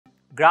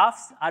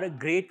Graphs are a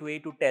great way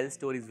to tell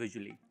stories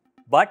visually,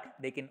 but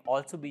they can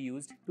also be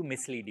used to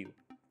mislead you.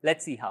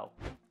 Let's see how.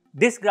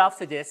 This graph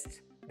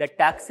suggests that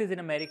taxes in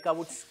America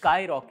would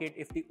skyrocket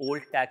if the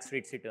old tax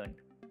rates returned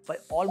by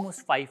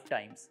almost 5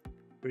 times.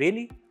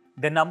 Really?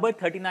 The number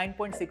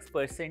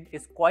 39.6%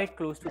 is quite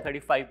close to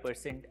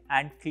 35%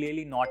 and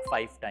clearly not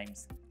 5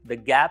 times. The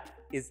gap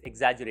is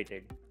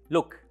exaggerated.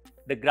 Look,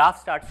 the graph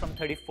starts from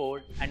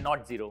 34 and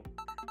not 0.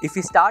 If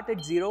we start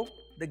at 0,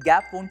 the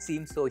gap won't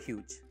seem so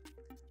huge.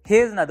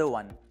 Here's another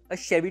one, a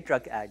Chevy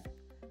truck ad.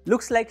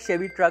 Looks like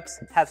Chevy trucks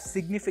have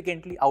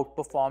significantly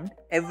outperformed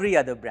every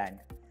other brand.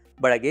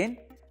 But again,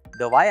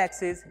 the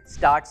y-axis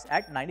starts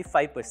at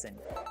 95%.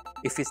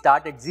 If we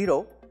start at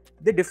 0,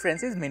 the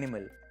difference is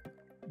minimal.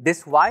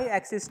 This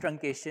y-axis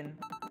truncation,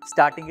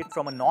 starting it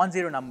from a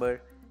non-zero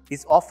number,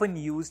 is often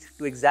used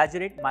to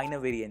exaggerate minor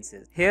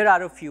variances. Here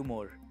are a few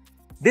more.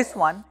 This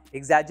one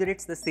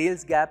exaggerates the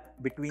sales gap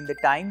between the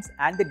Times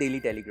and the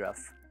Daily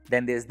Telegraph.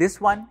 Then there's this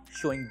one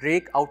showing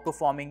Drake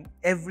outperforming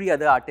every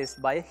other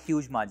artist by a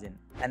huge margin.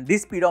 And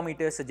this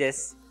speedometer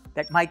suggests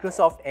that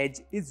Microsoft Edge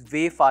is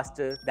way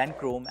faster than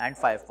Chrome and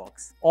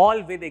Firefox,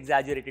 all with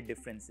exaggerated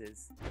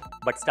differences.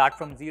 But start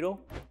from 0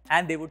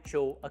 and they would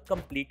show a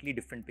completely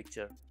different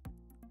picture.